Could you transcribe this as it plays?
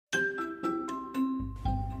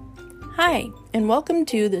Hi, and welcome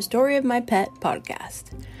to the Story of My Pet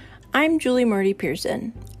podcast. I'm Julie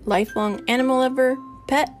Marty-Pearson, lifelong animal lover,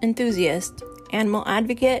 pet enthusiast, animal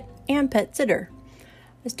advocate, and pet sitter.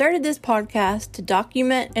 I started this podcast to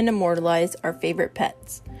document and immortalize our favorite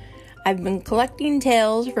pets. I've been collecting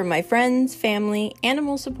tales from my friends, family,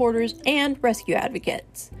 animal supporters, and rescue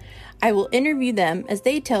advocates. I will interview them as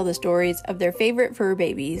they tell the stories of their favorite fur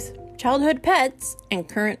babies, childhood pets, and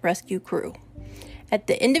current rescue crew. At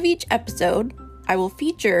the end of each episode, I will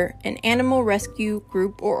feature an animal rescue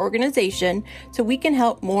group or organization so we can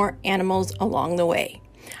help more animals along the way.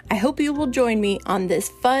 I hope you will join me on this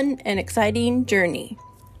fun and exciting journey.